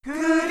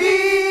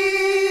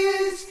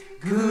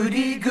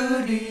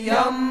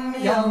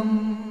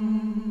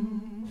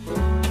Scum.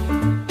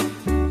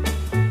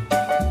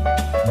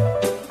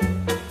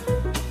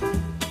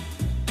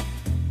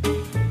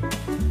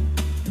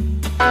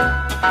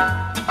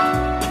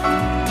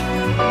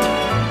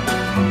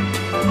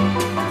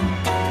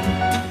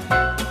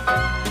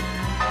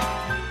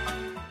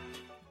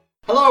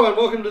 Hello and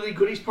welcome to the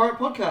Goodies Pirate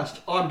Podcast.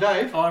 I'm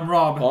Dave. I'm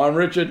Rob. I'm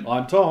Richard.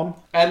 I'm Tom.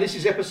 And this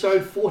is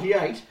episode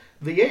 48,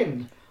 The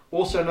End.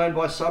 Also known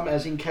by some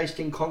as encased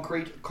in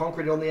concrete,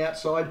 concrete on the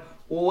outside,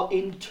 or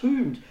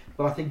entombed.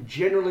 But I think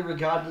generally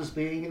regarded as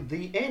being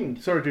The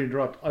End. Sorry to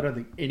interrupt. I don't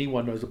think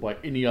anyone knows it by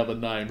any other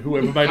name.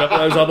 Whoever made up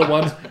those other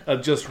ones are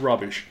just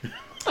rubbish.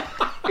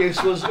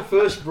 This was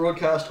first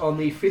broadcast on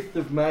the 5th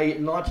of May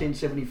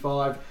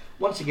 1975.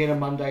 Once again a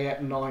Monday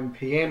at 9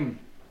 p.m.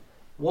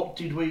 What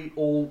did we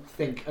all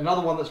think?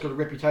 Another one that's got a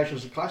reputation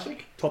as a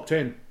classic. Top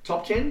 10.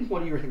 Top 10?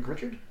 What do you think,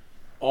 Richard?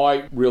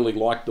 I really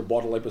liked the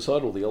bottle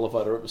episode, or the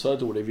elevator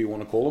episodes, or whatever you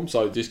want to call them,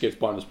 so this gets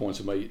bonus points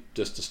for me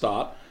just to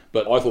start.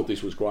 But I thought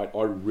this was great.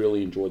 I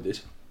really enjoyed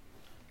this.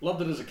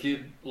 Loved it as a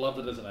kid, loved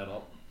it as an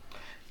adult.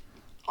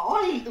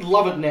 I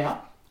love it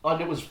now.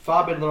 And it was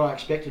far better than I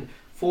expected.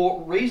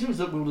 For reasons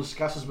that we'll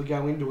discuss as we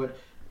go into it,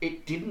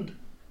 it didn't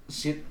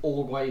sit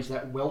always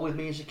that well with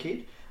me as a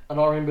kid. And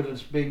I remember it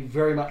as being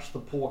very much the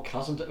poor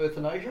cousin to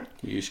Euthanasia.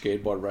 Were you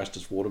scared by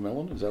Rastus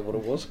Watermelon? Is that what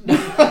it was?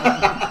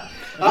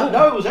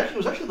 No, it was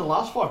actually the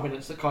last 5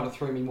 minutes that kind of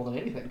threw me more than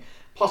anything.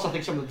 Plus, I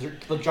think some of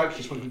the jokes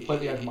just went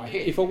completely over my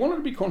head. If I wanted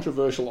to be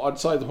controversial, I'd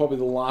say that probably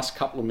the last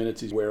couple of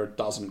minutes is where it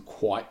doesn't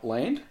quite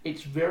land.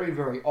 It's very,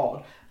 very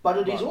odd. But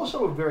it is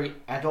also a very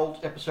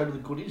adult episode of The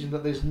Goodies in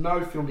that there's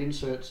no filmed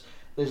inserts.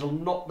 There's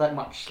not that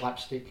much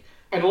slapstick.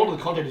 And a lot of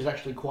the content is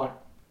actually quite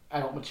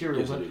adult material.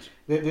 Yes,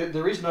 it is.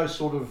 There is no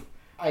sort of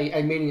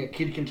a meaning a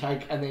kid can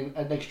take and then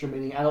an extra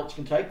meaning adults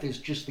can take. There's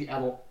just the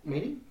adult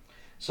meaning.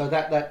 So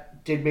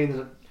that did mean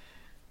that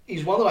it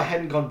is one that I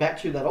hadn't gone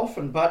back to that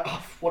often, but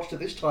I've watched it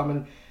this time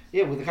and,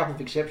 yeah, with a couple of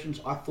exceptions,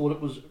 I thought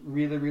it was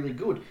really, really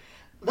good.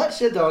 That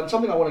said, though, and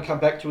something I want to come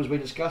back to as we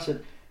discuss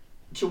it,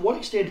 to what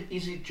extent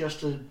is it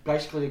just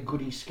basically a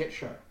Goodies sketch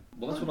show?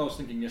 Well, that's what I was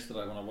thinking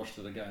yesterday when I watched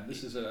it again.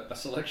 This is a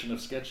selection of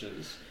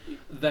sketches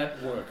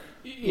that work.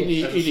 It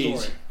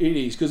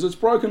is, because it's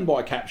broken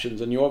by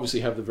captions, and you obviously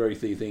have the very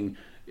thing,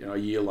 a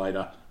year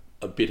later,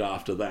 a bit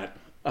after that,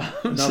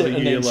 Another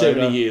and year then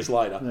 70 later. years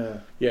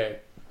later. Yeah.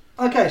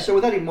 Okay, so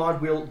with that in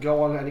mind, we'll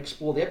go on and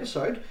explore the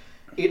episode.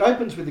 It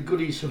opens with the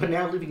Goodies who are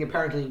now living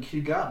apparently in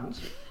Kew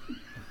Gardens.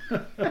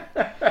 But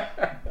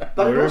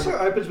it also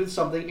opens with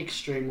something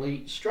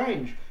extremely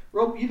strange.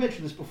 Rob, you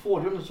mentioned this before.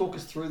 Do you want to talk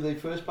us through the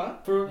first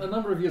part? For a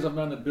number of years I've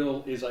known that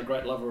Bill is a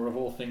great lover of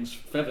all things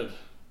feathered.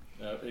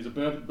 He's a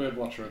bird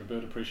watcher and a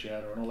bird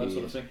appreciator and all that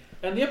sort of thing.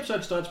 And the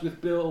episode starts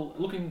with Bill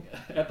looking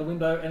at the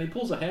window and he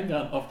pulls a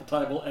handgun off the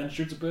table and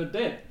shoots a bird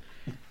dead.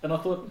 And I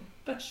thought,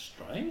 that's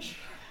strange.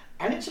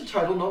 And it's a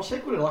total non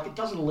sequitur. Like, it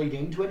doesn't lead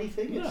into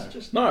anything. No. It's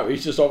just... No,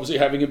 he's just obviously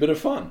having a bit of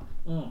fun.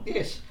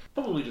 Yes.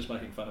 Probably just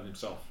making fun of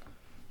himself.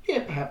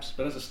 Yeah, perhaps.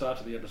 But as a start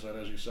to the episode,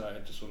 as you say,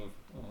 it just sort of,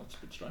 it's a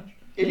bit strange.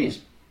 It is.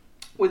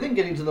 We then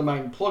get into the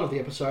main plot of the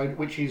episode,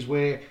 which is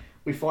where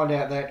we find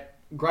out that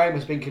Graham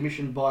has been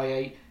commissioned by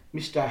a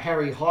Mr.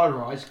 Harry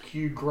Highrise.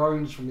 Q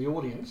groans from the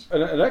audience.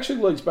 And it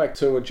actually leads back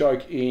to a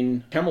joke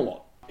in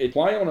Camelot. It's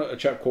play on a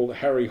chap called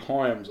Harry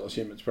Hyams, I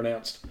assume it's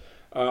pronounced,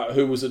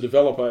 who was a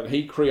developer, and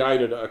he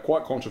created a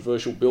quite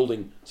controversial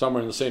building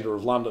somewhere in the centre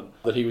of London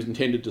that he was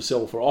intended to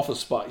sell for office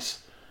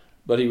space,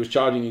 but he was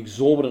charging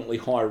exorbitantly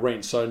high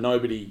rent, so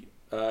nobody,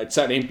 it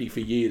sat empty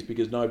for years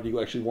because nobody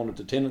actually wanted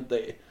to tenant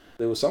there.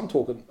 There was some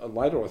talk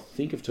later, I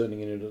think, of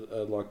turning it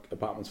into like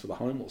apartments for the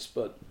homeless,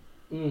 but...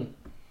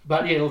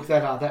 But yeah, look,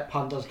 that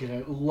pun does get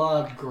a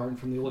large groan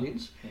from the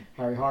audience,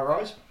 Harry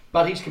Highrise.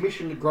 But he's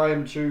commissioned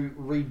Graham to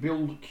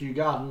rebuild Kew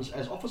Gardens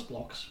as office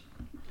blocks.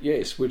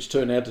 Yes, which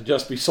turned out to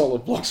just be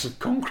solid blocks of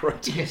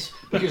concrete. Yes,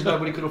 because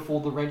nobody could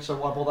afford the rent, so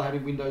why bother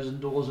having windows and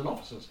doors and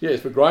offices?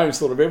 Yes, but Graham's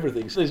thought of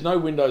everything. So there's no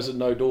windows and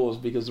no doors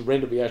because the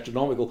rent will be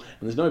astronomical,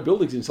 and there's no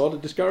buildings inside to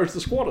discourage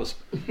the squatters.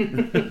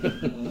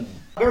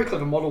 Very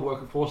clever model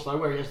work, of course, though,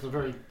 where he has the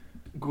very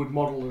good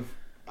model of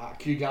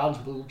Kew Gardens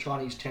with a little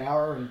Chinese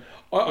tower. And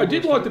I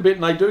did like the bit,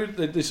 and they do,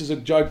 this is a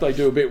joke they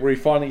do a bit, where he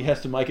finally has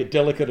to make a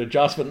delicate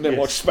adjustment and then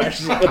watch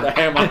smashes it with the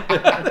hammer.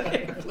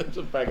 Flips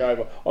it back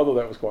over. I thought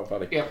that was quite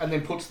funny. Yeah, and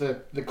then puts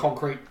the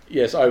concrete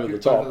over the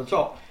top. Over the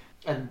top.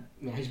 And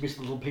he's missed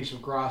a little piece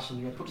of grass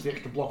and puts the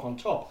extra block on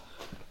top.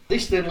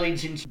 This then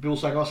leads into Bill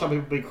saying, some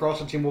people be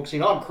cross, and Tim walks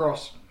in, I'm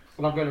cross,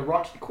 and I'm going to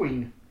write to the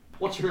Queen.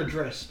 What's her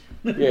address?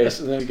 Yes,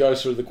 and then he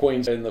goes through the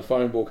Queen's in the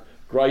phone book.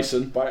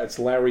 Grayson, but it's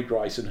Larry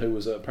Grayson, who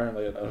was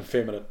apparently an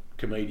effeminate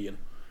comedian.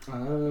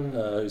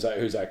 Whose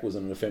act was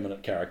an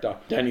effeminate character.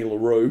 Danny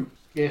LaRue.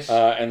 Yes.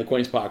 And the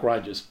Queen's Park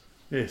Rangers.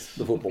 Yes.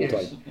 The football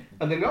team.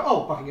 And then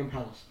Buckingham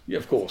Palace. Yeah,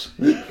 of course.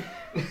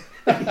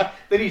 Then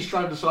he's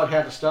trying to decide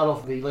how to start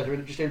off the letter,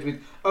 and it just ends with,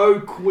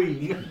 "Oh,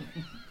 Queen."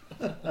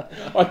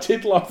 I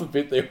did love the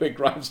bit there where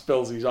Graham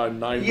spells his own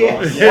name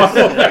Yes. right. I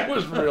thought that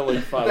was really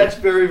funny. That's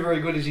very,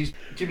 very good. As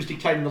Tim's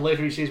dictating the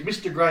letter, he says,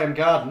 "Mr. Graham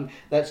Garden."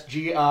 That's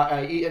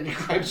Grae, and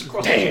Graham's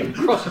crosses,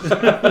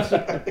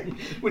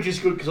 which is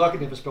good because I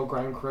can never spell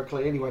Graham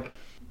correctly. Anyway,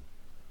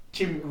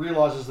 Tim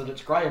realises that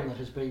it's Graham that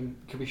has been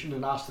commissioned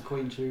and asks the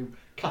Queen to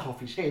cut off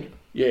his head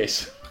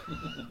Yes.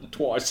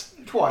 Twice.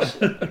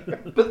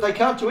 but they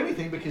can't do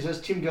anything because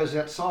as Tim goes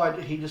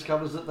outside, he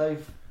discovers that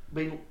they've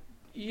been.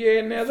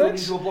 Yeah, now Filled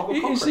that's... into a block of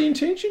Is concrete. the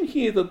intention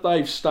here that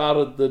they've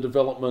started the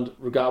development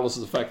regardless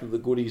of the fact that the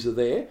goodies are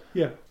there?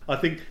 Yeah, I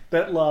think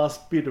that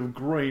last bit of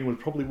green was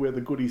probably where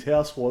the Goodies'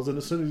 house was, and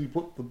as soon as you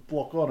put the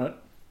block on it,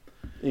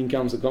 In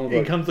comes the concrete.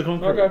 in comes the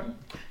concrete. Okay.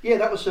 Yeah,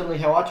 that was certainly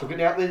how I took it.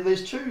 Now,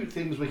 there's two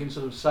things we can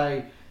sort of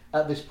say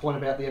at this point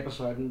about the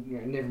episode, and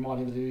never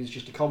mind if it is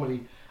just a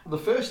comedy. The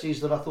first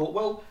is that I thought,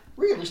 well,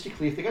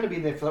 realistically, if they're going to be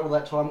in there for all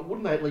that time,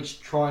 wouldn't they at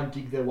least try and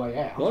dig their way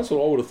out? Well, that's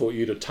what I would have thought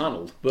you'd have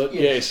tunnelled, but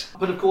yes.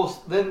 But of course,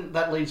 then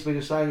that leads me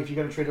to saying, if you're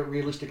going to treat it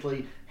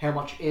realistically, how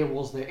much air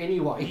was there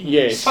anyway?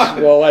 Yes,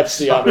 well, that's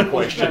the other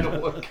question. Going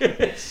to work.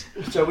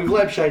 So we've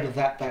lampshaded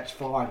that, that's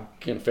fine.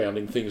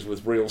 Confounding things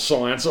with real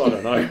science, I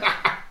don't know.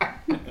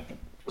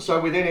 So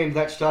we then end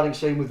that starting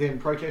scene with them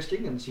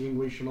protesting and singing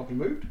 "We Shall Not Be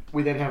Moved."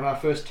 We then have our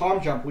first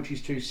time jump, which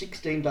is to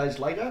 16 days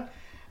later,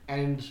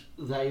 and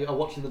they are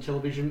watching the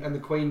television, and the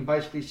Queen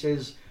basically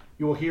says,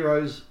 "Your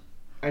heroes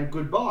and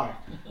goodbye."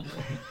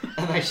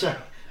 And they say,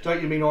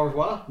 "Don't you mean au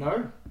revoir?"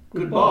 "No,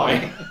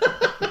 goodbye."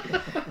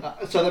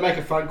 So they make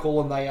a phone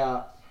call and they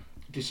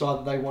decide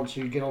that they want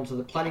to get onto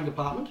the planning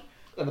department,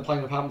 and the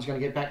planning department's going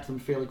to get back to them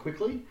fairly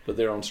quickly. But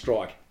they're on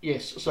strike.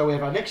 Yes, so we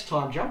have our next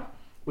time jump,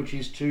 which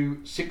is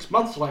to 6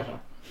 months later.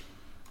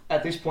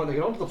 At this point, they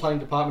get onto the planning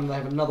department and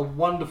they have another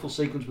wonderful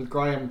sequence with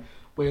Graham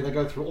where they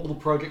go through all the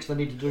projects they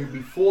need to do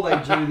before they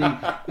do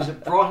the... Is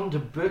it Brighton to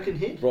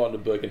Birkenhead? Brighton to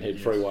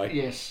Birkenhead Freeway.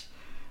 Yes.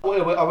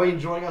 Are we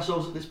enjoying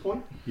ourselves at this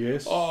point?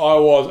 Yes. Oh, I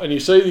was. And you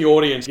see the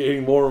audience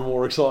getting more and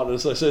more excited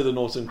as they see the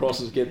noughts and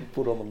crosses get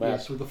put on the map.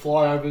 Yes, with the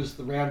flyovers,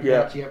 the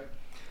roundabouts, yep,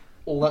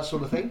 all that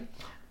sort of thing.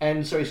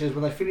 And so he says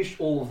when they finish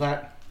all of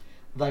that,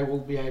 they will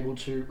be able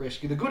to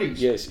rescue the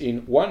goodies. Yes, in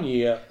 1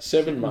 year,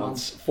 7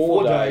 months,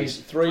 4 days,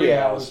 3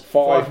 hours,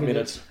 5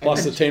 minutes,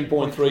 plus the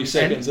 10.3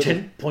 seconds.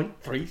 And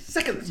 10.3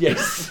 seconds.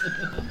 Yes.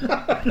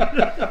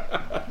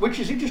 Which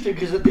is interesting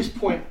because at this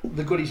point,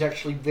 the goodies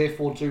actually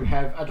therefore do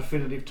have a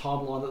definitive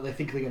timeline that they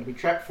think they're going to be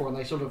trapped for, and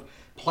they sort of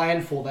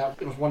plan for that.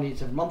 It was 1 year,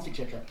 7 months,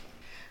 etc.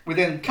 We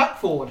then cut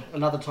forward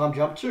another time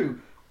jump to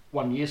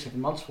 1 year,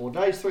 7 months, 4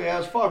 days, 3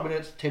 hours, 5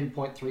 minutes,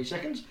 10.3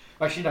 seconds.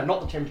 Actually, no,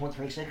 not the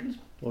 10.3 seconds.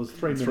 Well, it's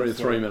 3 minutes.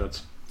 3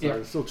 minutes. So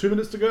Yeah. still 2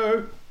 minutes to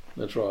go.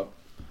 That's right.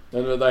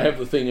 And they have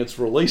the thing, it's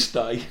release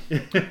day.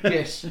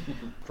 Yes.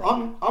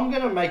 I'm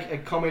going to make a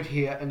comment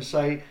here and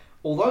say,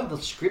 although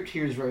the script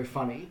here is very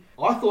funny,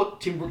 I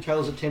thought Tim Brooke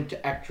Taylor's attempt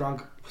to act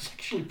drunk was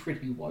actually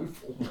pretty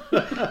woeful.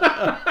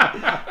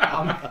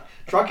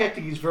 Drunk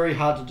acting is very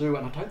hard to do,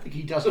 and I don't think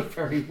he does it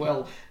very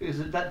well.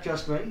 Is that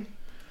just me?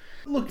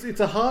 Look, it's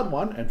a hard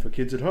one, and for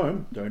kids at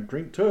home, don't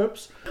drink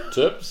terps.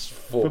 Terps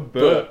for For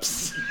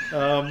burps.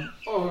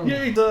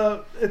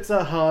 Yeah, it's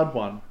a hard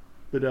one,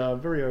 but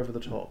very over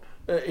the top.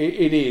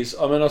 It is.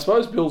 I mean, I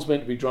suppose Bill's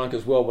meant to be drunk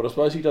as well, but I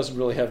suppose he doesn't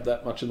really have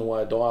that much in the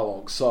way of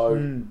dialogue, so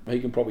he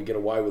can probably get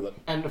away with it.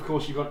 And of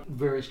course, you've got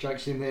various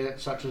jokes in there,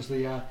 such as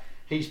the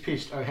 "He's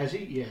pissed, oh has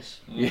he?"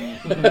 Yes.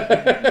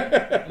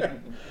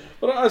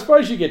 But I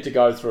suppose you get to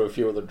go through a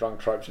few of the drunk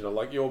tropes,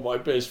 like, "You're my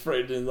best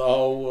friend in the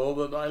whole world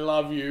and I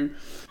love you."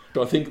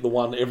 I think the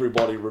one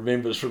everybody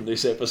remembers from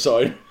this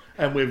episode.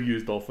 And we've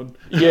used often.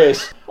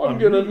 Yes, I'm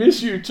going to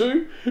miss you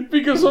too,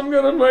 because I'm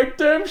going to make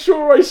damn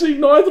sure I see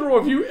neither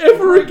of you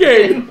ever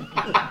again.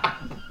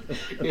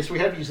 Yes, we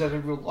have used that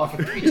in real life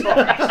a few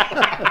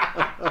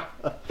times.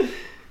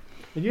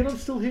 And yet I'm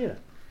still here.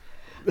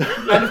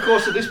 And of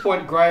course, at this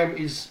point, Graham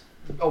is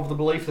of the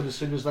belief that as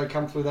soon as they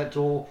come through that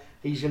door,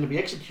 he's going to be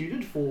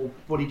executed for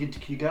what he did to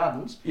Kew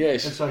Gardens.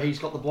 Yes. And so he's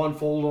got the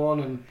blindfold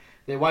on, and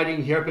they're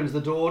waiting. He opens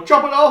the door.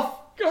 Chop it off!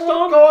 Go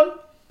on!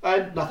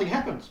 And nothing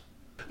happens.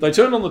 They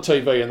turn on the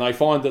TV and they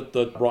find that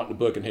the Brighton to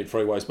Birkenhead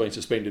Freeway has been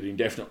suspended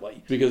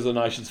indefinitely because of the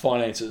nation's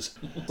finances.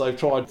 They've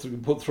tried to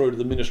put through to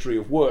the Ministry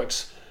of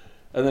Works,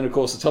 and then of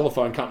course the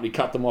telephone company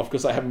cut them off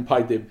because they haven't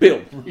paid their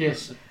bill.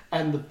 Yes.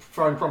 And the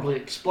phone promptly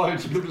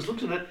explodes, and Bill just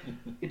looks at it.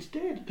 It's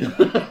dead.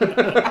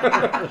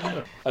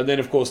 And then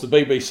of course the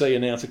BBC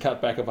announce a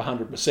cutback of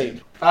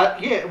 100%.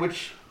 Yeah,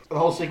 which the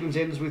whole sequence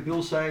ends with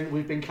Bill saying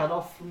we've been cut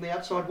off from the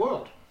outside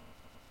world.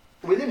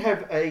 We then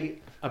have a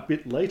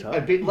bit later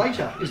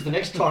is the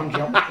next time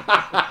jump,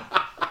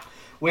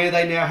 where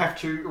they now have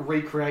to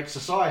recreate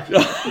society.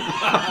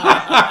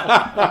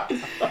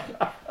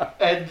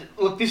 And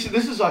look, this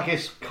is, I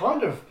guess,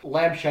 kind of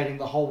lampshading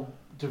the whole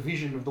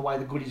division of the way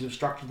the goodies have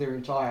structured their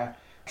entire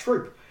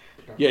troop.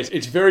 Yes,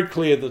 it's very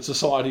clear that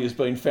society has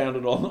been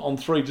founded on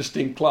 3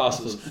 distinct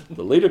classes.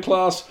 The leader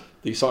class,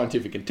 the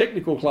scientific and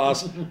technical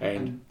class,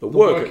 and the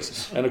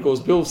workers. And of course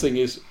Bill's thing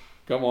is,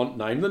 come on,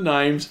 name the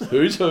names,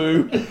 who's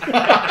who.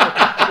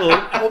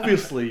 Well,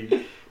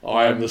 obviously,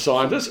 I am the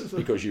scientist,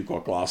 because you've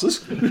got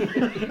glasses.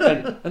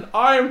 and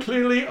I am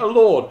clearly a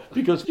lord,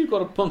 because you've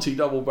got a punsy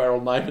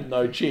double-barrel name and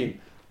no chin.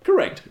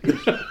 Correct.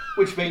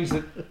 Which means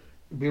that,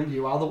 Bill,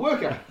 you are the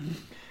worker.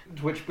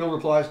 To which Bill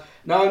replies,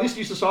 no, in this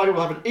new society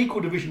we'll have an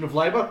equal division of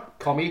labour,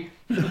 commie.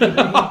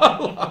 I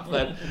love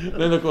that.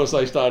 Then, of course,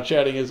 they start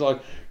shouting. It's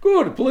like,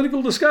 good,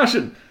 political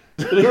discussion.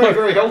 Very,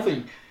 very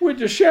healthy. We're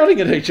just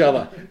shouting at each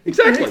other.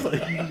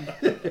 Exactly.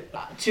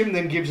 Tim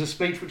then gives a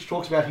speech which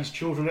talks about his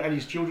children and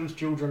his children's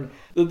children.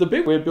 The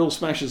bit where Bill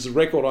smashes the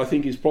record, I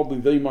think, is probably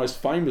the most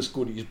famous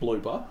Goodies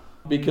blooper,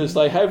 because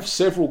they have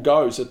several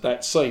goes at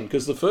that scene.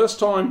 Because the first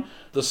time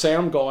the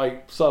sound guy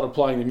started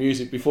playing the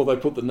music before they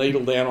put the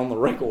needle down on the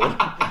record,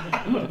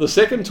 the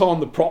second time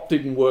the prop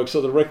didn't work,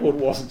 so the record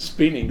wasn't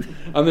spinning,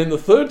 and then the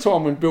third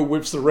time when Bill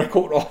whips the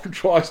record off and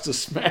tries to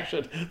smash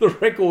it, the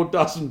record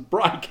doesn't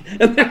break,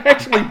 and they're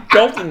actually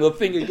belting the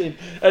thing again.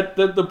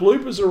 The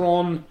bloopers are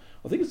on,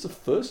 I think it's the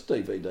first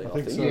DVD. I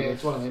think. so. Yeah,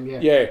 it's one of them, yeah.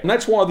 Yeah, and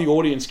that's why the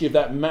audience give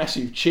that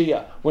massive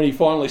cheer when he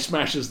finally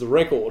smashes the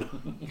record.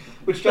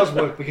 Which does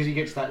work because he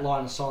gets that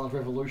line of Silent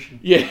Revolution.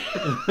 Yeah.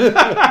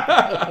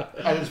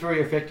 And it's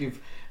very effective.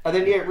 And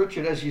then, yeah,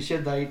 Richard, as you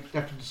said, they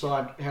have to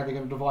decide how they're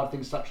going to divide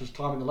things such as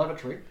time in the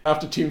lavatory.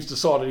 After Tim's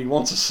decided he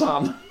wants a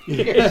son.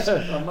 Yes.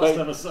 I must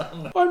have a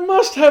son. I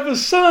must have a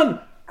son.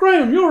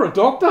 Graham, you're a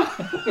doctor.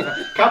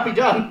 Can't be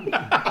done.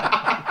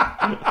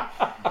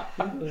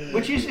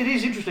 Which is, it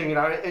is interesting, you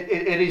know,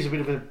 it is a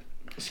bit of a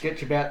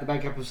sketch about the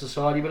makeup of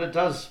society, but it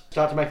does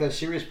start to make those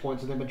serious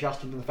points of them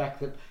adjusting to the fact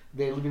that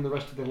they're living the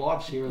rest of their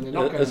lives here and they're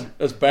not going to...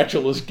 As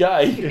bachelors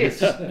gay.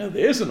 Yes. Now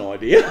there's an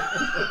idea.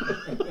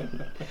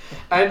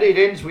 And it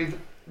ends with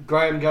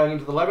Graham going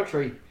into the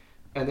lavatory,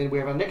 and then we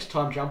have our next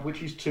time jump,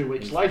 which is 2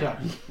 weeks later.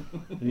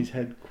 And he's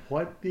had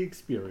quite the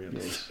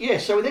experience. Yeah,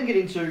 so we then get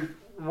into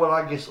what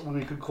I guess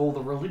we could call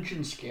the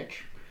religion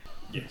sketch.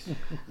 Yes,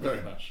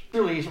 very much.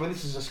 Really is, I mean,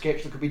 this is a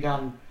sketch that could be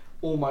done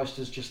almost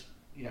as just,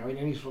 you know, in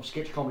any sort of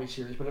sketch comedy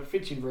series, but it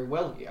fits in very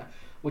well here,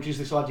 which is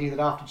this idea that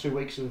after 2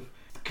 weeks of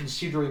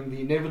considering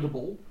the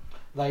inevitable,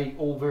 they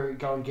all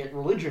go and get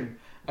religion,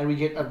 and we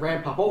get a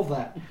ramp up of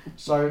that.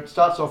 So it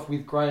starts off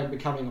with Graham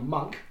becoming a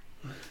monk.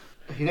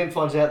 He then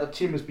finds out that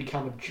Tim has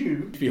become a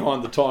Jew.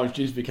 Behind the times,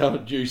 Jim's become a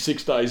Jew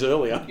 6 days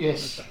earlier.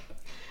 Yes.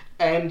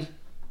 And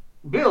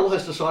Bill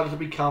has decided to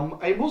become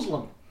a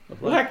Muslim. A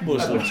black A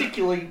Muslim.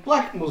 particularly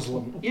black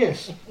Muslim,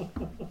 yes.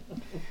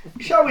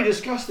 Shall we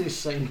discuss this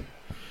scene?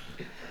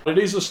 It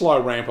is a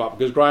slow ramp up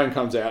because Graham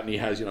comes out and he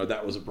has, you know,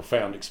 that was a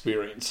profound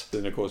experience.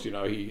 And of course, you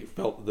know, he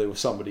felt that there was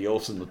somebody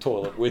else in the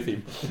toilet with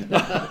him.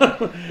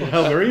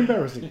 How very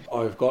embarrassing.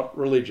 I've got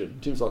religion.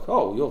 Tim's like,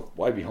 oh, you're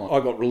way behind. I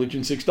got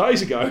religion 6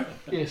 days ago.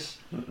 Yes.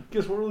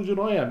 Guess what religion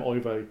I am,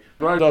 Oive?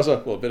 Graham does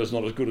a, well, I bet it's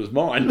not as good as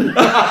mine.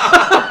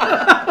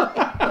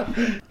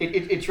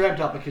 It's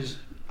ramped up because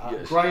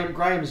Yes.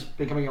 Graham's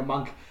becoming a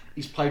monk.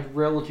 He's played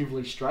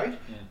relatively straight.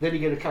 Yeah. Then you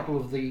get a couple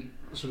of the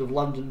sort of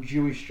London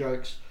Jewish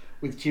jokes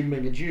with Tim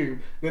being a Jew.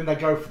 Then they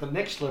go for the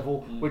next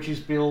level, which is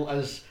Bill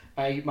as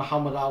a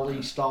Muhammad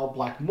Ali style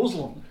black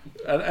Muslim.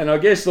 And I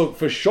guess, look,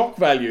 for shock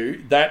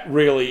value, that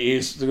really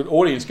is, the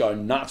audience go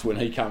nuts when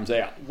he comes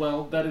out.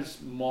 Well, that is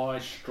my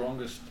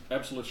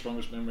absolute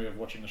strongest memory of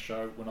watching the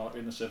show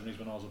in the 70s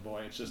when I was a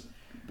boy. It's just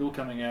Bill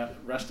coming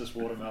out, Rastus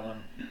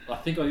Watermelon. I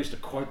think I used to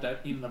quote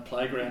that in the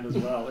playground as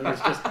well. It was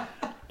just,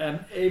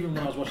 and even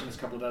when I was watching this a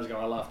couple of days ago,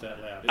 I laughed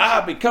out loud.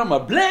 I become a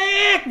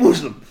black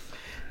Muslim.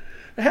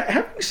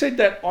 Having said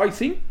that, I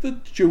think the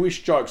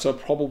Jewish jokes are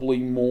probably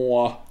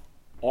more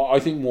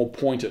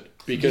pointed.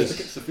 Because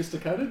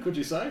Sophisticated, could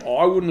you say?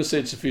 I wouldn't have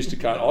said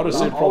sophisticated. I'd have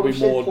said I probably would have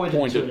said more pointed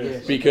pointed. too,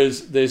 yes.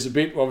 Because there's a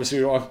bit, obviously,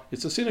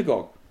 it's a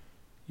synagogue.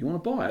 You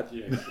want to buy it?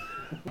 Yeah.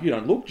 You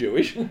don't look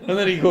Jewish. And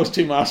then, of course,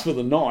 Tim asks for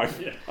the knife.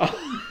 Yeah.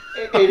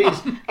 It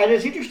is. And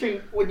it's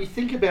interesting when you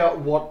think about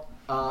what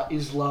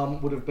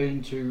Islam would have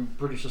been to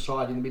British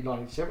society in the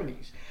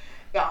mid-1970s.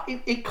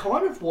 It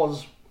kind of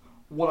was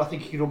what I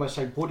think you could almost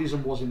say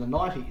Buddhism was in the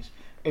 90s.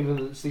 And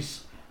it's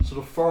this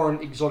sort of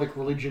foreign exotic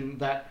religion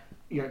that,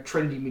 you know,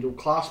 trendy middle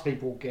class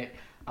people get.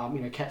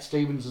 You know, Cat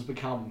Stevens has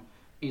become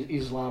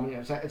Islam. You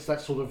know, it's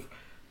that sort of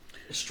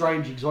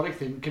strange exotic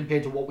thing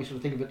compared to what we sort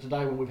of think of it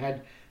today when we've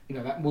had, you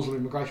know, that Muslim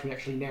immigration. We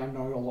actually now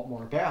know a lot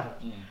more about it.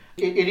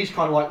 It is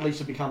kind of like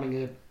Lisa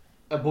becoming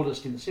a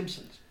Buddhist in The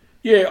Simpsons.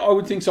 Yeah, I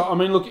would think so. I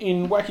mean, look,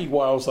 in Wacky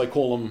Wales, they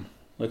call them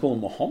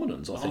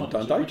Mohammedans, I think,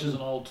 don't they? Which is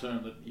an old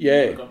term that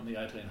Yeah. got in the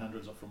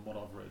 1800s from what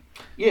I've read.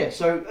 Yeah,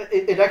 so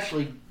it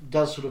actually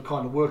does sort of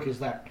kind of work as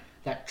that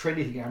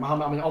trendy thing.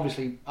 I mean,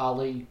 obviously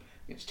Ali,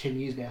 it's 10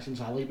 years now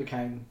since Ali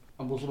became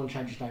a Muslim and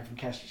changed his name from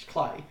Cassius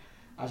Clay.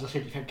 As I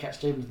said, you've had Cat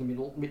Stevens in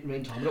the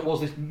meantime, but it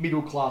was this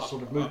middle class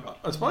sort of movement.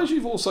 I suppose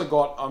you've also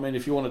got, I mean,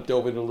 if you want to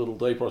delve in a little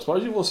deeper, I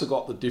suppose you've also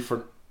got the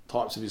different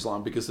types of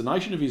Islam, because the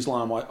Nation of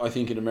Islam, I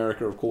think in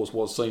America, of course,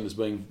 was seen as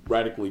being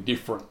radically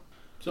different.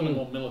 Something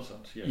more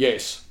militant, yes.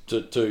 Yes,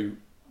 to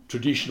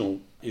traditional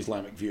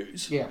Islamic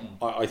views. Yeah.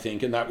 I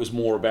think, and that was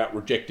more about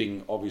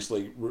rejecting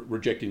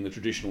the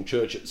traditional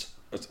churches,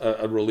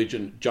 a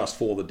religion just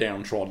for the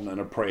downtrodden and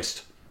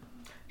oppressed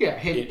Yeah,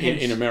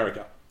 in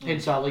America.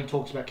 Hence Ali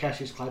talks about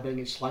Cassius Clay being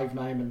his slave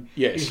name and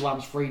Yes.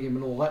 Islam's freedom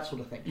and all that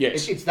sort of thing.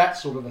 Yes. It's that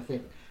sort of a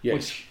thing, Yes.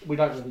 which we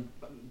don't really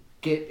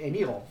get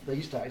any of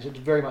these days. It's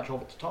very much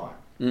of its time.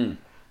 Mm.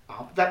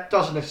 That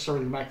doesn't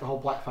necessarily make the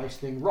whole blackface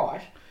thing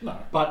right, No.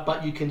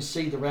 but you can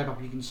see the ramp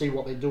up, you can see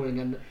what they're doing,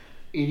 and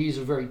it is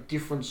a very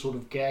different sort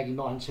of gag in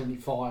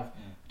 1975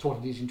 to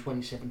what it is in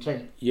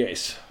 2017.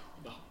 Yes.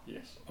 Oh,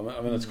 yes. I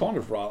mean, it's kind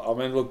of right. I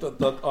mean, look,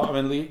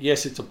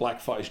 yes, it's a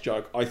blackface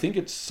joke. I think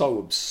it's so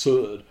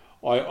absurd.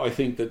 I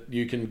think that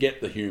you can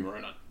get the humour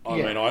in it. I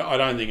Yeah. mean, I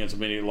don't think it's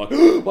immediately like,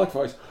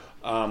 blackface.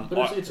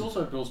 But it's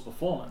also Bill's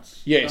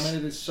performance. Yes. I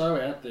mean, it is so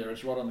out there,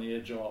 it's right on the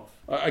edge of.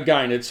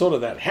 Again, it's sort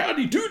of that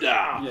howdy do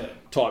da Yeah.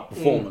 type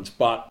performance,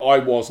 but I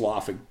was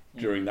laughing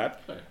during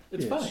that.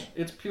 It's Yes. funny.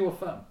 It's pure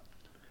fun.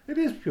 It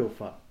is pure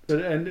fun.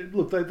 And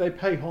look, they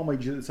pay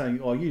homage at saying,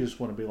 "Oh, you just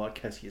want to be like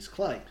Cassius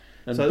Clay."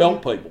 And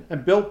belt people.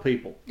 And belt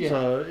people. Yeah.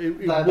 So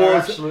it They're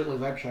was absolutely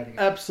lampshading it.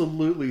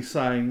 absolutely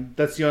saying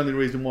that's the only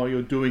reason why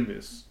you're doing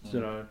this.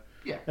 You know.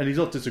 Yeah. And he's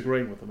not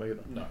disagreeing with them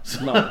either. No.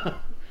 No.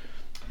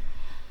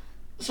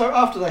 So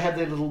after they have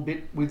their little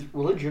bit with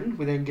religion,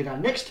 we then get our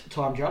next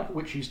time jump,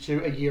 which is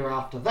to a year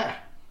after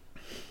that.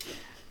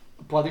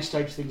 By this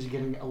stage, things are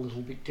getting a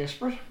little bit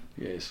desperate.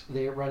 Yes.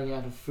 They're running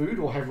out of food,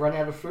 or have run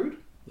out of food.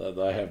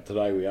 They have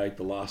today. We ate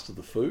the last of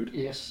the food.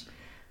 Yes.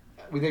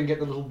 We then get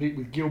the little bit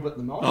with Gilbert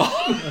the Knight.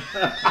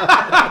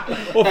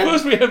 Well,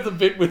 first we have the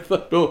bit with the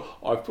Bill.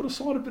 I've put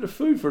aside a bit of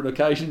food for an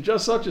occasion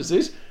just such as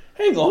this.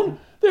 Hang on,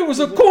 there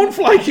was a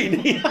cornflake in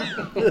here.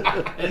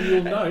 And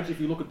you'll note, if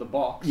you look at the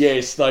box...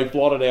 Yes, they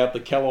blotted out the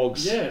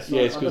Kellogg's. Yes,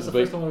 yes, that's the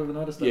first time I've ever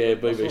noticed that. yeah, I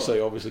saw it.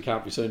 BBC obviously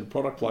can't be seen in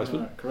product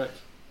placement. No, correct.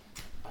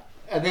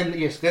 And then,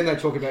 yes, then they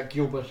talk about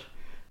Gilbert,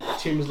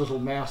 Tim's little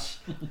mouse,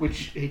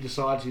 which he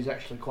decides is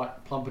actually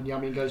quite plump and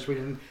yummy and goes to eat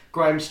it. And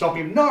Graham stop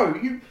him. No,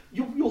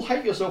 you'll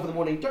hate yourself in the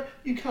morning.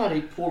 You can't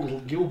eat poor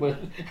little Gilbert.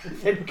 And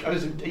then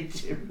goes and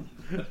eats him.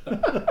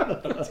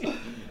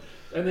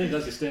 And then he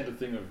does his standard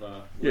thing of...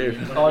 Oh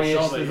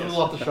yes, the little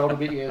off the shoulder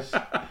bit, yes.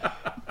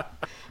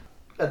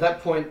 At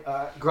that point,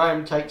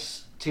 Graham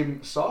takes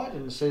Tim aside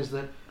and says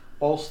that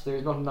whilst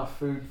there's not enough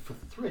food for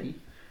 3,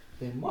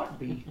 there might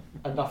be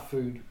enough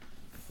food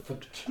for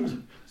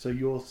 2. So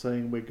you're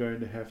saying we're going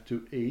to have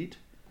to eat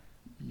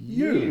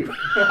you?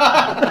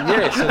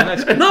 Yes, and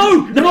that's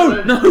No.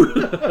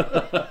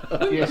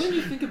 Yes. When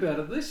you think about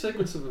it, this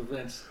sequence of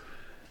events,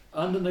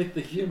 underneath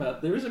the humour,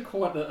 there is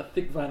quite a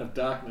thick vein of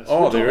darkness.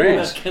 Oh, We're there talking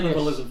is. about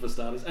cannibalism for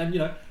starters,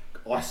 and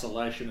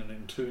isolation and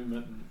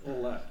entombment and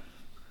all that.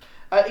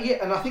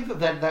 Yeah, and I think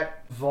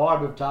that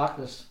vibe of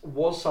darkness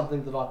was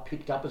something that I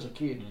picked up as a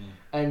kid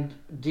and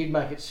did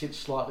make it sit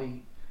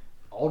slightly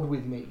odd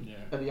with me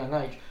at a young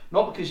age.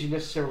 Not because you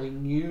necessarily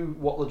knew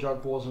what the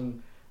joke was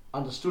and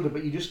understood it,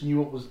 but you just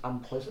knew it was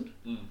unpleasant.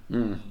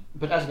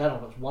 But as an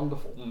adult, it's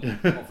wonderful. Oh,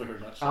 very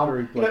much.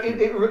 Very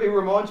It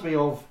reminds me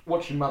of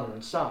watching Mother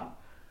and Son,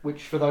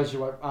 which for those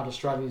who aren't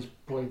Australians,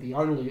 probably the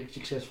only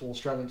successful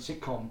Australian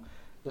sitcom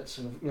that's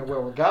sort of,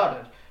 well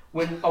regarded.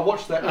 When I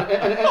watched that,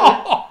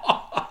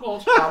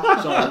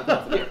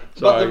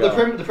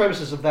 the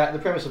premises of that, the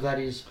premise of that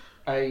is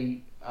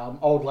a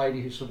old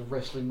lady who's sort of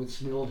wrestling with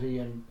senility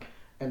and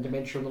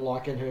dementia and the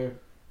like, and her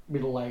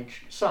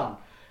middle-aged son.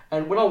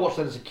 And when I watched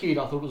that as a kid,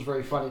 I thought it was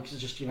very funny because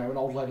it's just an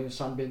old lady and her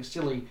son being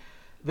silly.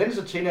 Then as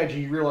a teenager,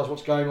 you realise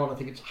what's going on. I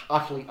think it's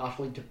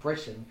utterly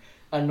depressing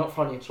and not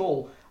funny at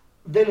all.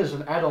 Then as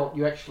an adult,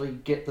 you actually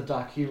get the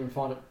dark humour and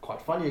find it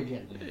quite funny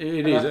again.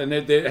 It is, and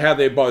how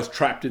they're both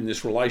trapped in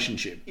this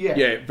relationship.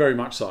 Yeah, very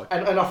much so.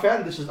 And I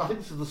found I think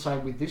this is the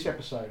same with this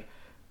episode.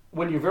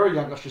 When you're very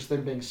young, it's just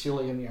them being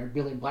silly and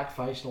Bill in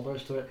blackface and all the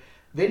rest of it.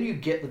 Then you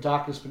get the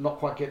darkness, but not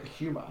quite get the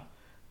humour.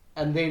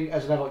 And then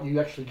as an adult, you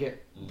actually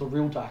get the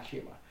real dark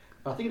humour.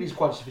 I think it is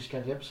quite a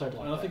sophisticated episode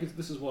like And that. I think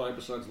this is why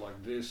episodes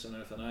like this and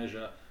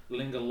Euthanasia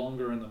linger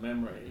longer in the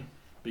memory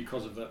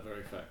because of that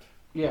very fact.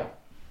 Yeah.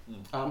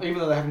 Even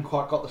though they haven't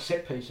quite got the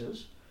set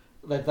pieces,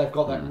 they've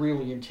got that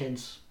really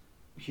intense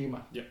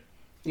humour. Yeah.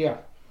 Yeah.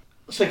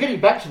 So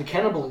getting back to the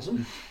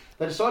cannibalism,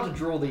 they decide to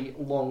draw the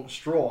long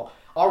straw.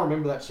 I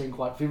remember that scene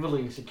quite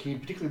vividly as a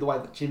kid, particularly the way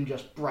that Tim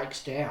just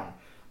breaks down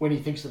when he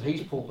thinks that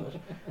he's pulled it.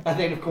 And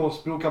then, of course,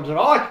 Bill comes in,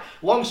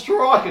 long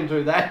straw, I can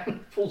do that.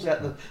 And pulls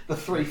out the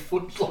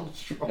 3-foot long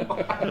straw.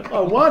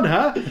 Oh, one,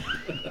 huh?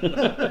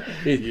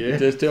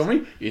 Just tell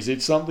me, is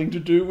it something to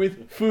do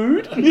with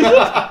food?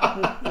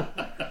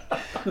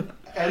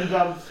 And,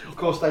 of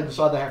course, they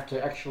decide they have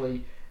to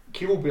actually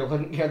kill Bill.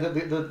 And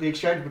the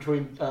exchange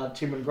between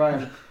Tim and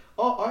Graham,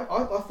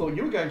 I thought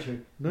you were going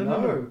to.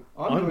 No,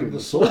 I'm doing the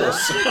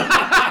sauce.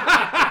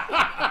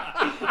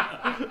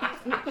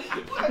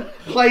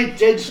 Played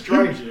dead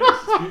straight.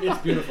 It's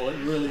beautiful. It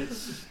really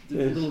is. A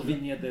little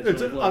vignette there.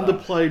 It's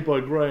underplayed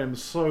by Graham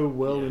so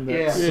well in that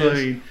Yeah.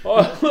 scene.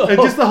 Yes.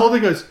 And just the whole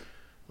thing goes,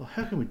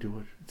 how can we do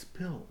it? It's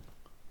Bill.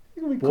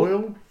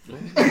 Boiled,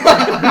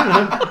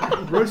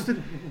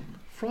 roasted,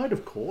 fried,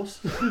 of course.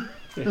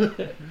 And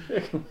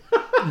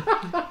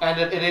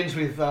it ends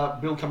with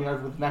Bill coming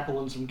over with an apple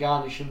and some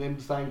garnish and then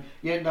saying,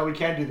 yeah, no, we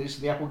can do this.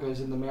 And the apple goes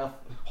in the mouth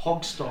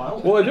hog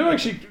style. Well, they do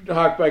actually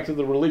hark back to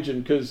the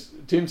religion because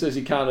Tim says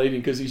he can't eat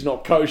him because he's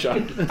not kosher.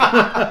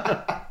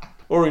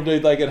 Or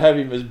indeed, they could have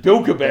him as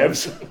Bill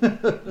Kebabs.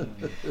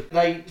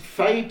 They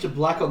fade to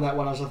black on that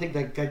one, as I think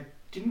they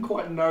didn't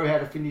quite know how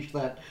to finish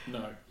that.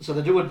 No. So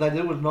they do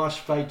a nice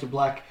fade to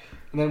black,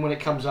 and then when it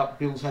comes up,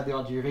 Bill's had the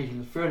idea of eating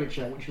the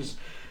furniture, which has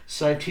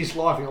saved his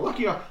life. You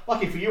know,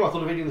 lucky for you, I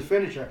thought of eating the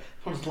furniture.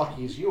 I'm as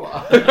lucky as you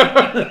are.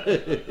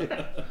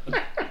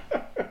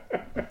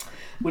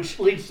 Which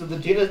leads to the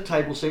dinner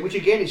table scene, which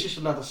again is just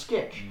another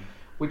sketch,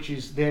 which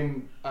is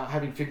them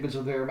having figments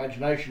of their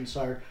imagination.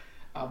 So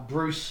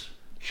Bruce,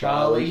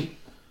 Charlie,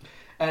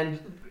 and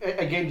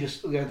again,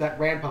 just that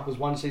ramp up as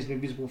one sees an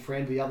invisible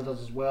friend, the other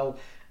does as well.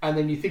 And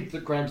then you think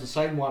that Graham's the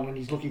same one, and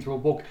he's looking through a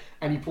book,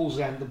 and he pulls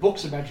out the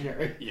book's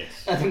imaginary.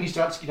 Yes. And then he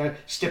starts,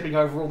 stepping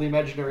over all the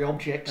imaginary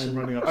objects And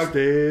running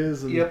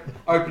upstairs.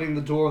 opening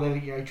the door, and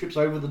then he trips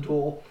over the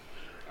door.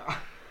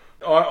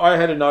 I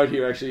had a note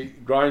here actually.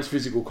 Graham's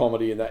physical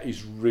comedy in that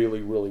is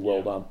really, really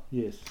well done.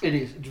 Yes. It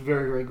is. It's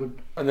very, very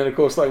good. And then, of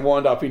course, they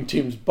wind up in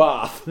Tim's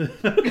bath.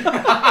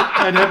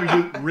 And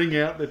having to wring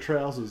out their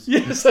trousers.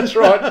 Yes, that's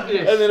right.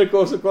 Yes. And then, of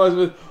course, it closes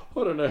with,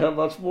 I don't know how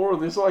much more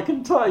of this I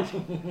can take.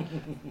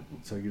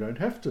 So you don't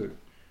have to.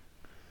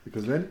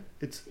 Because then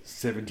it's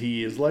 70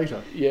 years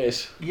later.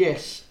 Yes.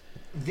 Yes.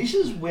 This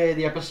is where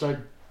the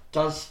episode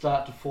does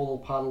start to fall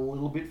apart a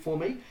little bit for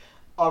me.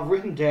 I've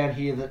written down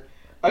here that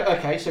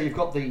okay, so you've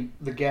got the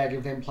gag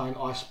of them playing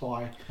I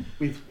Spy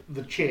with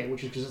the chair,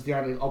 which is because it's the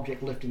only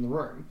object left in the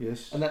room.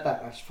 Yes. And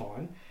that's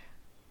fine.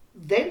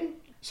 Then,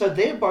 so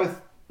they're both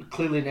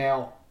clearly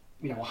now,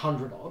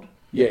 100 odd.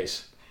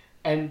 Yes.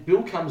 And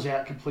Bill comes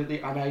out completely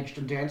unaged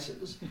and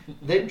dances,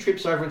 then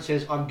trips over and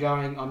says, I'm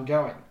going.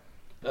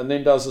 And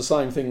then does the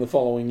same thing the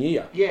following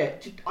year. Yeah,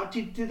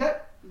 did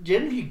that, did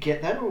any of you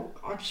get that? Or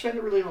I just found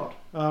it really odd.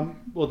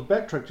 Well, to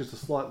backtrack just a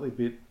slightly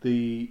bit,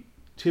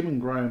 Tim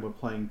and Graham were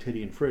playing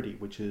Teddy and Freddie,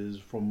 which is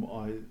from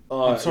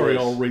I'm sorry,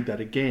 yes. I'll read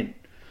that again.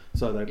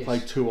 So they Yes.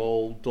 played two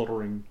old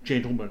doddering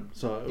gentlemen.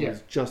 So it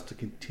was just a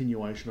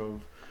continuation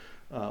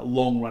of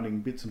long-running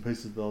bits and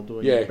pieces they were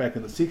doing back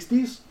in the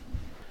 60s.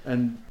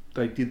 And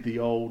they did the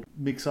old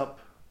mix-up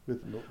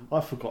with,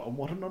 I've forgotten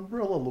what an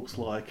umbrella looks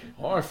like.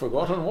 I've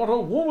forgotten what a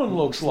woman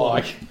looks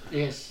like.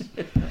 Yes.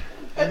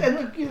 and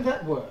look,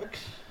 that works.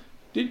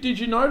 Did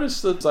you notice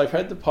that they've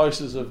had the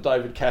posters of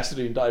David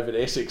Cassidy and David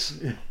Essex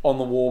on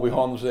the wall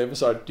behind them for the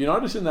episode? Do you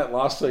notice in that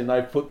last scene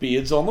they've put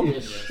beards on them?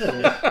 Yes.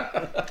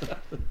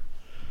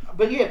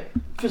 But yeah,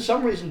 for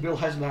some reason Bill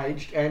hasn't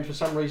aged, and for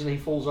some reason he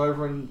falls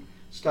over and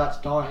starts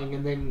dying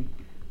and then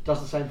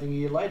does the same thing a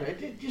year later.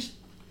 It just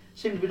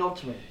seemed a bit odd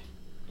to me.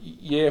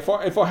 Yeah,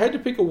 if I had to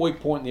pick a weak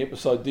point in the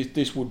episode,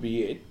 this would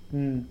be it.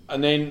 And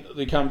then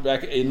they come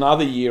back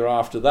another year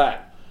after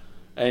that.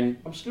 And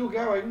I'm still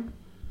going.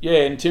 yeah,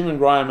 and Tim and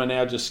Graham are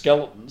now just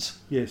skeletons.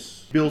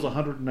 Yes. Bill's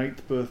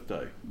 108th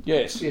birthday.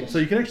 Yes. Yes. So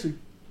you can actually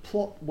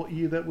plot what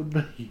year that would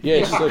be.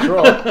 Yes, that's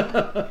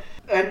right.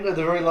 And at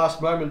the very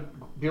last moment,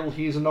 Bill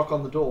hears a knock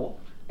on the door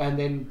and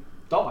then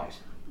dies.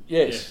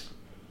 Yes.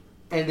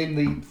 And then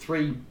the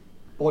three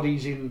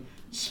bodies in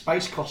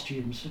space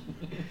costumes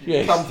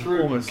Yes. come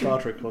through. Almost Star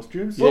Trek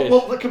costumes. Yeah.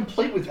 Well, they're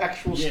complete with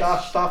actual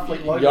Yes.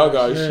 Starfleet logos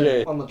Yogos,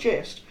 yeah. on the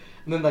chest.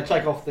 And then they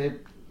take off their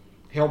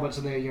helmets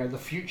and their, the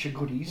future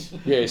goodies.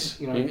 Yes,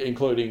 You know.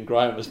 including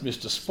Graham as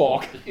Mr.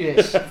 Spock.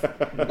 Yes.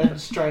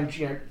 And strange,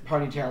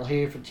 ponytail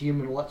hair for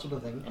Tim and all that sort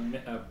of thing.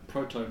 A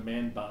proto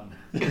man bun.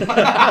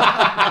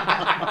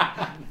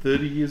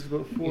 30 years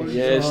before his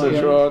Yes, time.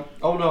 that's right.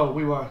 Oh no,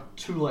 we were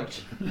too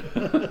late.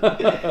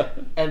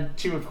 And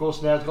Tim, of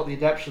course, now has got the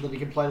adaptation that he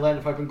can play Land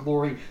of Hope and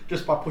Glory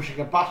just by pushing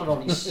a button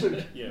on his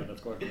suit. Yeah,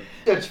 that's quite good.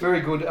 It's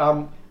very good.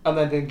 And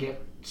they then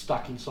get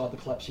stuck inside the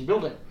collapsing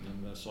building.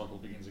 And the cycle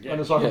begins again.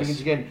 And the cycle Yes. begins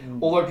again.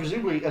 Although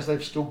presumably, as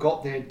they've still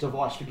got their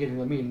device for getting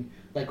them in,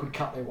 they could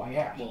cut their way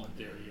out. Well, in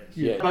theory, yes.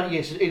 Yeah. But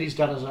yes, it is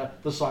done as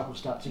the cycle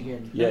starts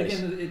again. Yes.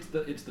 And again,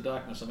 it's the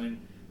darkness. I mean,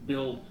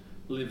 Bill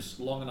lives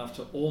long enough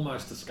to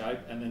almost escape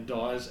and then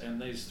dies,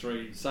 and these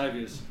three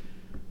saviours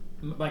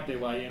make their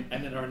way in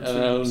and then are in And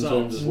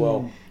themselves as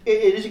well.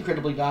 It is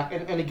incredibly dark.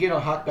 And again, I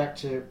hark back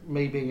to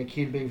me being a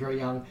kid, being very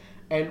young,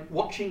 and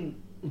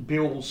watching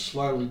Bill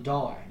slowly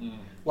die.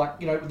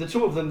 Like, the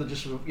two of them that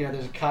just sort of,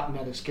 there's a cut and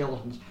now they're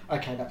skeletons.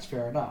 Okay, that's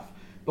fair enough.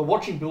 But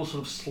watching Bill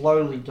sort of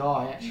slowly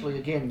die, actually,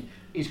 again,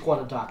 is quite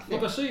a dark thing.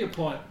 Look, I see your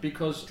point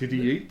because Did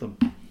he eat them?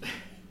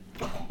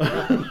 check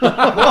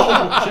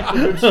the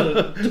roots of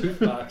the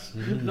tooth marks.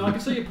 No, I can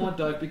see your point,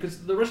 Dave,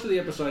 because the rest of the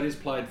episode is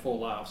played for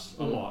laughs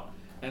a lot,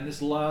 and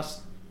this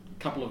last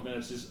couple of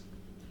minutes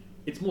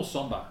it's more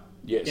somber.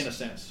 Yes. In a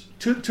sense.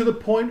 To the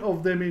point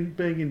of them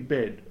being in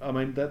bed. I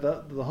mean,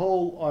 the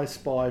whole I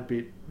Spy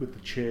bit with the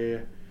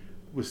chair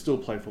was still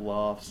played for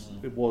laughs.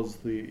 It was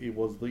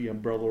the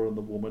umbrella and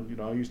the woman.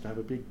 I used to have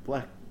a big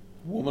black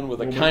Woman with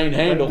a woman cane with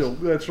handle.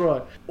 That's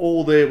right.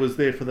 All there was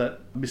there for that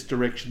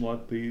misdirection,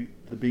 like the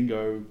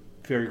bingo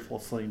fairy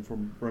floss scene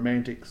from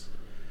Romantics.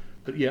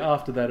 But yeah,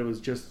 after that it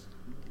was just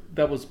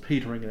that was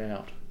petering it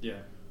out. Yeah.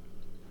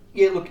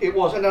 Yeah, look, it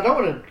was, and I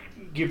don't want to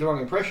give the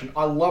wrong impression.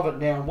 I love it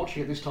now, and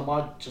watching it this time,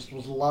 I just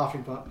was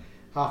laughing for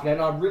half an hour,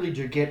 and I really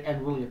do get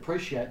and really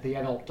appreciate the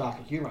adult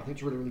darker humour. I think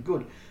it's really, really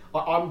good.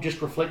 I'm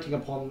just reflecting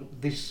upon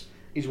this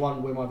is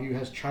one where my view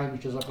has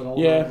changed as I've got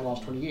older in the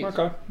last 20 years.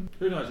 Okay.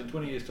 Who knows, in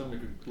 20 years' time we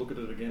could look at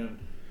it again and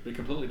be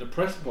completely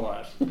depressed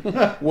by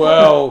it.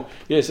 Well,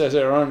 yes, as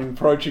our own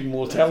approaching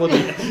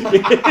mortality.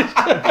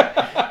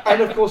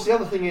 And of course, the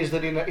other thing is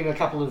that in a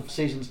couple of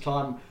seasons'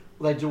 time,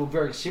 they do a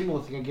very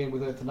similar thing again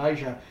with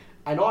Euthanasia,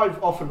 and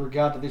I've often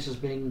regarded this as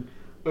being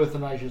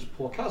Euthanasia's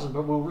poor cousin,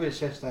 but we'll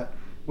reassess that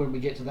when we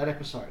get to that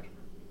episode.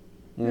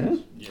 Mm-hmm.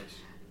 Yes.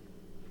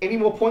 Any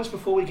more points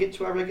before we get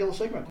to our regular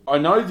segment? I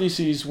know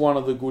this is one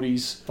of the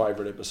goodies'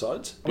 favourite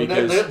episodes. I mean,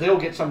 because they all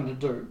get something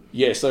to do.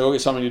 Yes, they all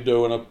get something to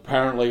do, and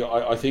apparently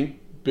I think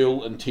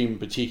Bill and Tim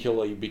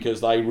particularly,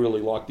 because they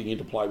really like the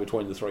interplay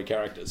between the three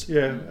characters.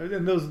 Yeah,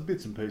 and there was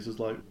bits and pieces,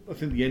 like, I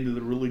think the end of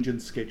the religion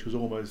sketch was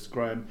almost,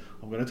 Graham,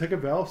 I'm going to take a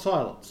vow of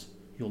silence.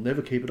 You'll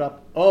never keep it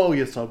up. Oh,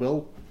 yes, I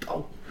will.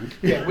 Oh.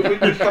 Yeah,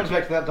 which comes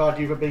back to that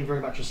idea of it being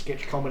very much a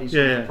sketch comedy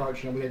sort of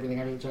approach, with everything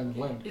having its own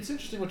blend. It's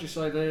interesting what you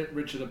say there,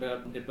 Richard,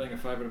 about it being a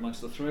favourite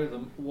amongst the three of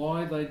them.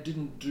 Why they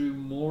didn't do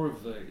more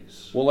of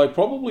these? Well, they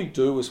probably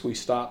do as we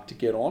start to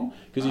get on,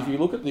 because if you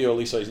look at the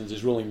early seasons,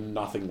 there's really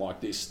nothing like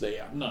this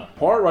there. No.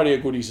 Pirate Radio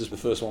Goodies is the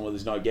first one where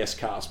there's no guest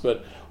cast,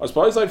 but I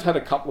suppose they've had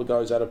a couple of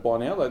goes at it by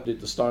now. They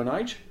did the Stone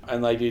Age,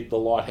 and they did the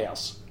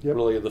Lighthouse,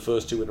 really, are the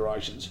first two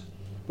iterations.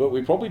 But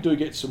we probably do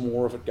get some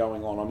more of it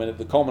going on. I mean,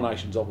 the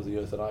culmination's obviously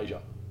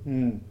Euthanasia.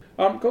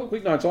 Got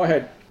quick notes I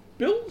had.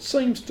 Bill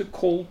seems to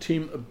call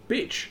Tim a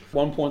bitch. At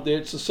one point there,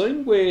 it's a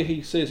scene where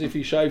he says if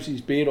he shaves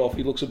his beard off,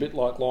 he looks a bit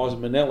like Liza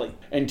Minnelli.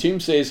 And Tim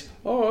says,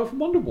 oh, I've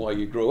wondered why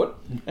you grew it.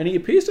 And he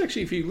appears to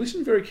actually, if you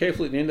listen very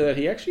carefully at the end of that,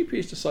 he actually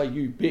appears to say,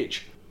 you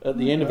bitch, at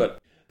the end of it.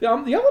 The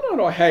other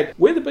note I had,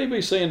 where the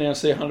BBC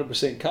announced their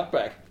 100%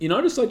 cutback, you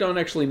notice they don't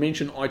actually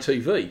mention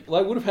ITV.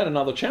 They would have had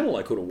another channel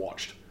they could have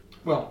watched.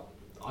 Well,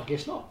 I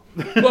guess not.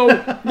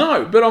 Well,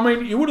 no, but I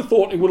mean, you would have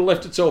thought it would have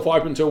left itself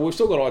open until we've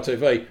still got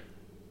ITV.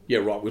 Yeah,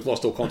 right, we've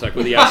lost all contact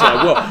with the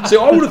outside world.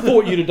 So I would have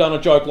thought you'd have done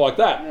a joke like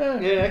that.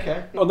 Yeah,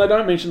 okay. Well, they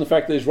don't mention the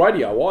fact there's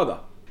radio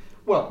either.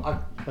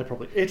 Well, They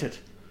probably ate it.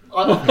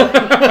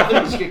 I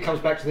think this skit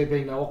comes back to there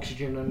being no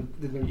oxygen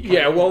and...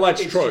 Yeah, well,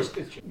 that's true.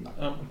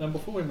 And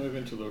before we move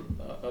into the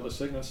other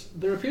segments,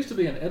 there appears to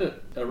be an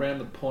edit around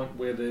the point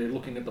where they're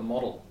looking at the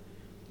model.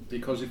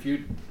 Because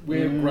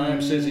where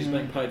Graham says he's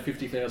being paid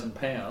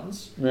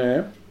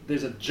 £50,000,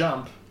 there's a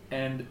jump,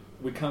 and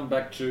we come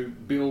back to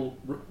Bill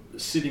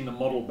sitting the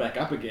model back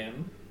up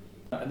again,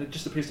 and it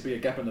just appears to be a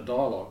gap in the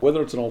dialogue.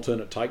 Whether it's an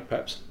alternate take,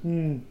 perhaps.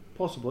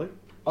 Possibly.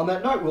 On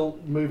that note, we'll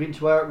move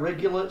into our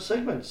regular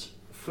segments,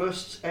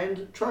 firsts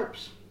and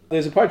tropes.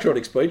 There's a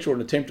patriotic speech, or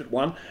an attempt at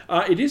one.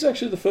 It is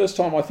actually the first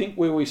time, I think,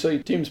 where we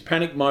see Tim's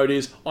panic mode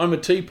is, I'm a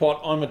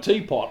teapot, I'm a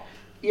teapot.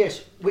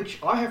 Yes,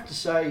 which I have to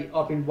say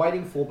I've been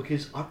waiting for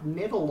because I've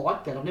never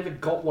liked that. I've never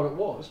got what it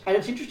was. And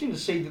it's interesting to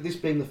see that this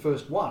being the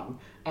first one,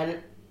 and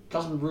it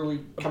doesn't really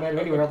come out of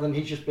anywhere other than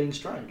he's just being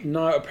strange.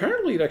 No,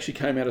 apparently it actually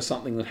came out of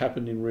something that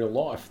happened in real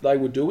life. They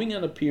were doing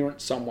an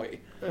appearance somewhere.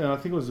 And I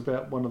think it was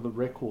about one of the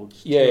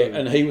records. Yeah, too.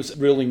 and he was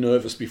really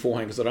nervous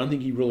beforehand because I don't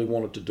think he really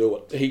wanted to do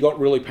it. He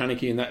got really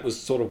panicky, and that was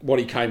sort of what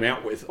he came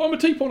out with. I'm a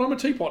teapot, I'm a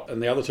teapot.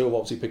 And the other two have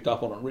obviously picked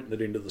up on it and written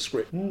it into the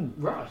script.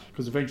 Right.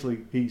 Because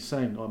eventually he's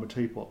saying, I'm a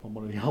teapot on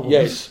one of the albums.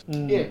 Yes.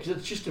 Yeah, because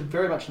it's just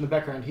very much in the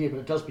background here, but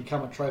it does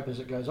become a trope as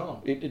it goes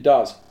on. It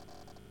does.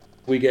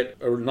 We get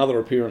another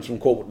appearance from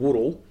Corbett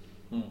Woodall.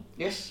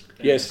 Yes?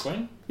 And Yes. the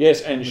Queen.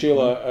 Yes, and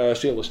Sheila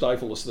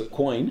Staples, the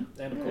Queen.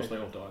 And of course they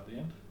all die at the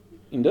end.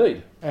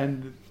 Indeed.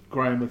 And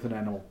Graham with an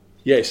animal.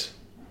 Yes.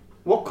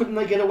 What couldn't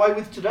they get away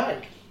with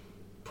today?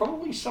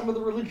 Probably some of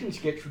the religion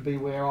sketch would be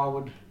where I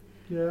would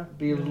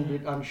be a little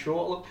bit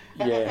unsure. Look,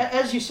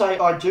 as you say,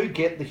 I do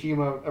get the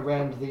humour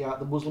around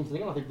the Muslim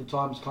thing, and I think the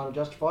Times kind of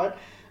justified.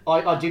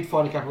 I did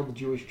find a couple of the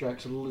Jewish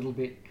jokes a little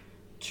bit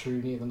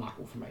too near the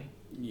knuckle for me.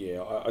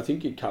 Yeah, I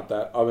think you'd cut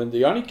that. I mean,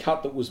 the only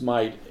cut that was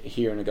made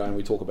here and again,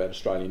 we talk about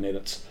Australian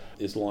edits,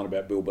 is the line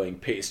about Bill being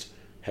pissed.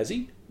 Has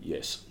he?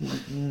 Yes.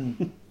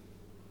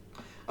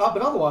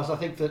 But otherwise, I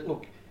think that,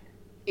 look,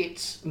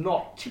 it's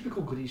not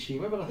typical Goodies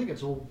humour, but I think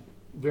it's all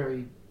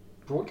very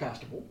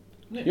broadcastable.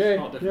 Yes, Yeah,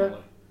 oh,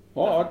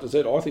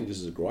 definitely. I think this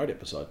is a great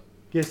episode.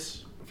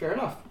 Yes. Fair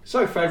enough.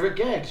 So, favourite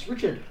gags,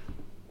 Richard?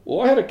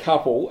 Well, I had a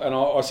couple, and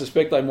I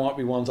suspect they might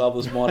be ones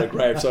others might have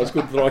grabbed, so it's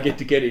good that I get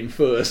to get in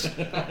first.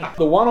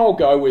 The one I'll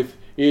go with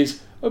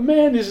is, a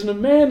man isn't a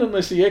man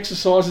unless he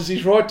exercises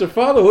his right to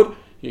fatherhood.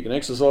 You can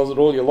exercise it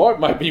all you like,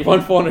 mate, but you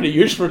won't find any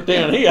use for it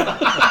down here.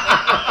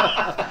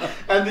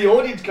 And the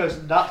audience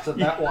goes nuts at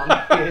that one.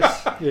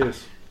 Yes.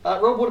 Yes.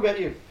 Rob, what about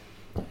you?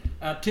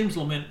 Tim's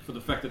lament for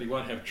the fact that he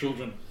won't have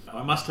children.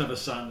 I must have a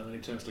son, and then he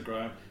turns to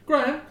Graham.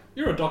 Graham,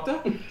 you're a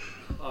doctor.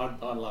 I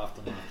laughed and laughed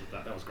at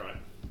that. That was great.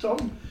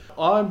 Tom?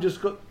 I'm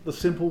just got the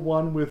simple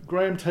one with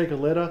Graham Take a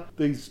Letter.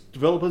 These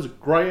developers,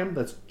 Graham,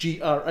 that's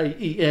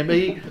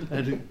Graeme,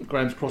 and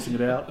Graham's crossing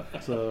it out.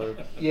 So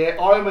yeah,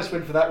 I almost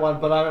went for that one,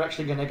 but I'm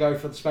actually going to go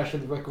for the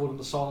Smashing the Record and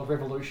the Silent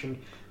Revolution,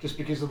 just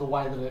because of the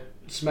way that it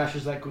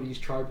smashes that goodies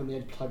trope and the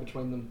interplay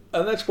between them.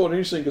 And that's quite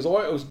interesting, because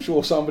I was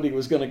sure somebody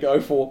was going to go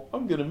for,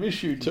 I'm going to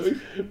miss you two,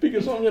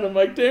 because I'm going to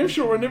make damn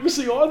sure I never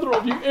see either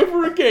of you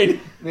ever again.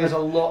 There's a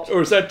lot.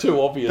 Or is that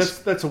too obvious?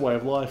 that's a way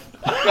of life.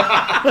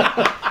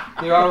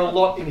 There are a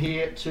lot in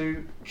here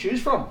to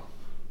choose from.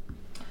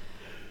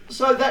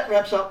 So that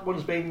wraps up what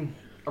has been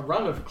a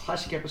run of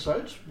classic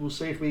episodes. We'll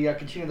see if we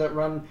continue that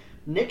run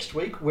next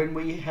week when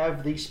we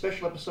have the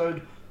special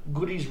episode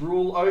Goodies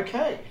Rule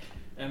OK.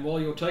 And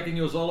while you're taking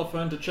your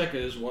xylophone to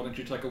Checkers, why don't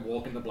you take a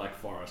walk in the Black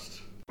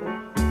Forest?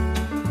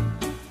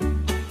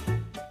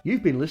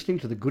 You've been listening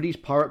to the Goodies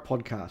Pirate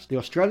Podcast, the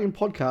Australian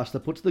podcast that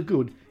puts the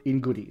good in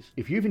goodies.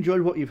 If you've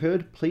enjoyed what you've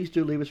heard, please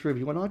do leave us a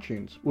review on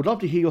iTunes. We'd love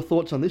to hear your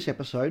thoughts on this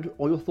episode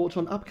or your thoughts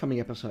on upcoming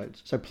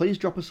episodes. So please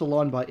drop us a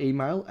line by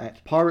email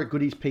at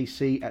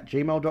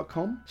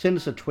pirategoodiespc@gmail.com, send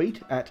us a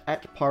tweet at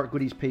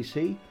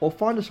pirategoodiespc, or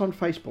find us on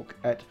Facebook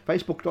at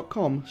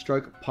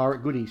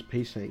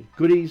facebook.com/pirategoodiespc.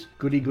 Goodies,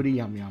 goody goody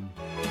yum yum.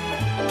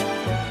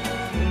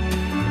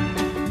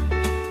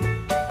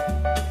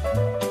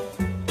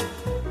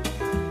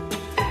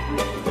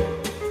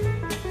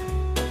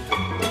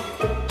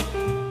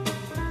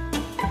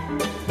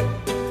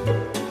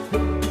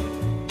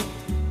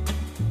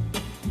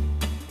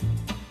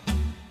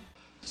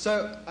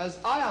 So, as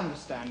I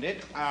understand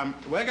it,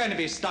 we're going to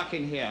be stuck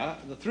in here,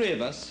 the three of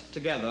us,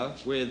 together,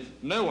 with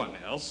no one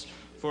else,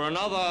 for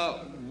another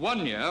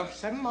 1 year...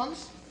 7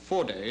 months?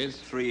 4 days...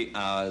 3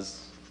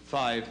 hours...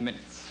 5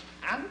 minutes.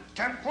 And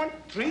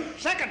 10.3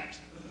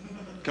 seconds.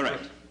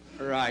 Correct.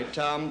 Right,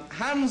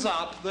 hands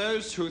up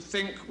those who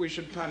think we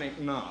should panic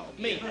now.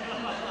 Me. I'm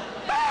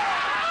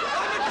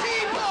a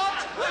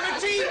teapot! I'm a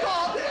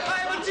teapot!